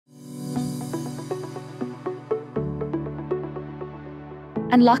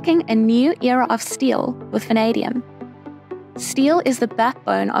unlocking a new era of steel with vanadium. Steel is the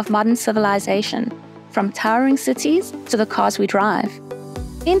backbone of modern civilization, from towering cities to the cars we drive.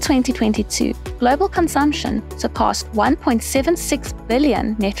 In 2022, global consumption surpassed 1.76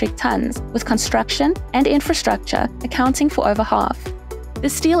 billion metric tons, with construction and infrastructure accounting for over half. The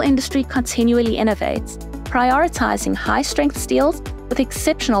steel industry continually innovates, prioritizing high-strength steels with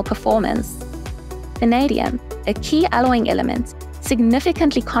exceptional performance. Vanadium, a key alloying element,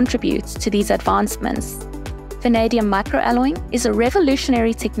 significantly contributes to these advancements. Vanadium microalloying is a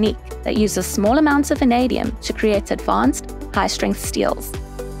revolutionary technique that uses small amounts of vanadium to create advanced, high-strength steels.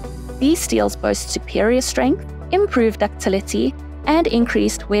 These steels boast superior strength, improved ductility, and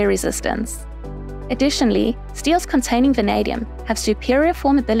increased wear resistance. Additionally, steels containing vanadium have superior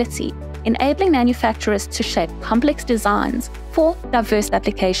formability, enabling manufacturers to shape complex designs for diverse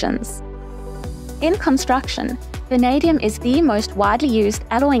applications. In construction, vanadium is the most widely used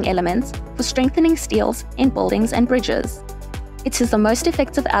alloying element for strengthening steels in buildings and bridges. It is the most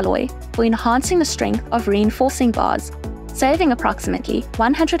effective alloy for enhancing the strength of reinforcing bars, saving approximately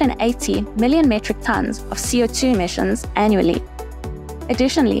 180 million metric tons of CO2 emissions annually.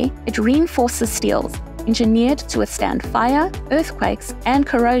 Additionally, it reinforces steels engineered to withstand fire, earthquakes, and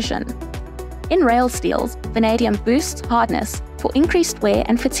corrosion. In rail steels, vanadium boosts hardness for increased wear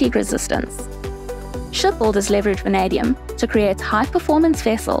and fatigue resistance. Shipbuilders leverage vanadium to create high-performance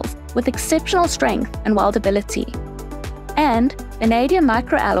vessels with exceptional strength and weldability. And vanadium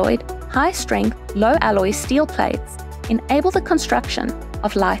microalloyed, high-strength, low-alloy steel plates enable the construction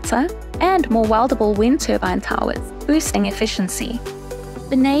of lighter and more weldable wind turbine towers, boosting efficiency.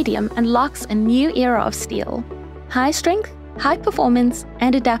 Vanadium unlocks a new era of steel, high-strength, high-performance,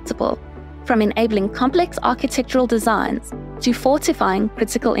 and adaptable, from enabling complex architectural designs to fortifying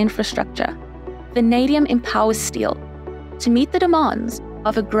critical infrastructure. Vanadium empowers steel to meet the demands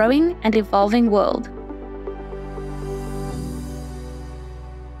of a growing and evolving world.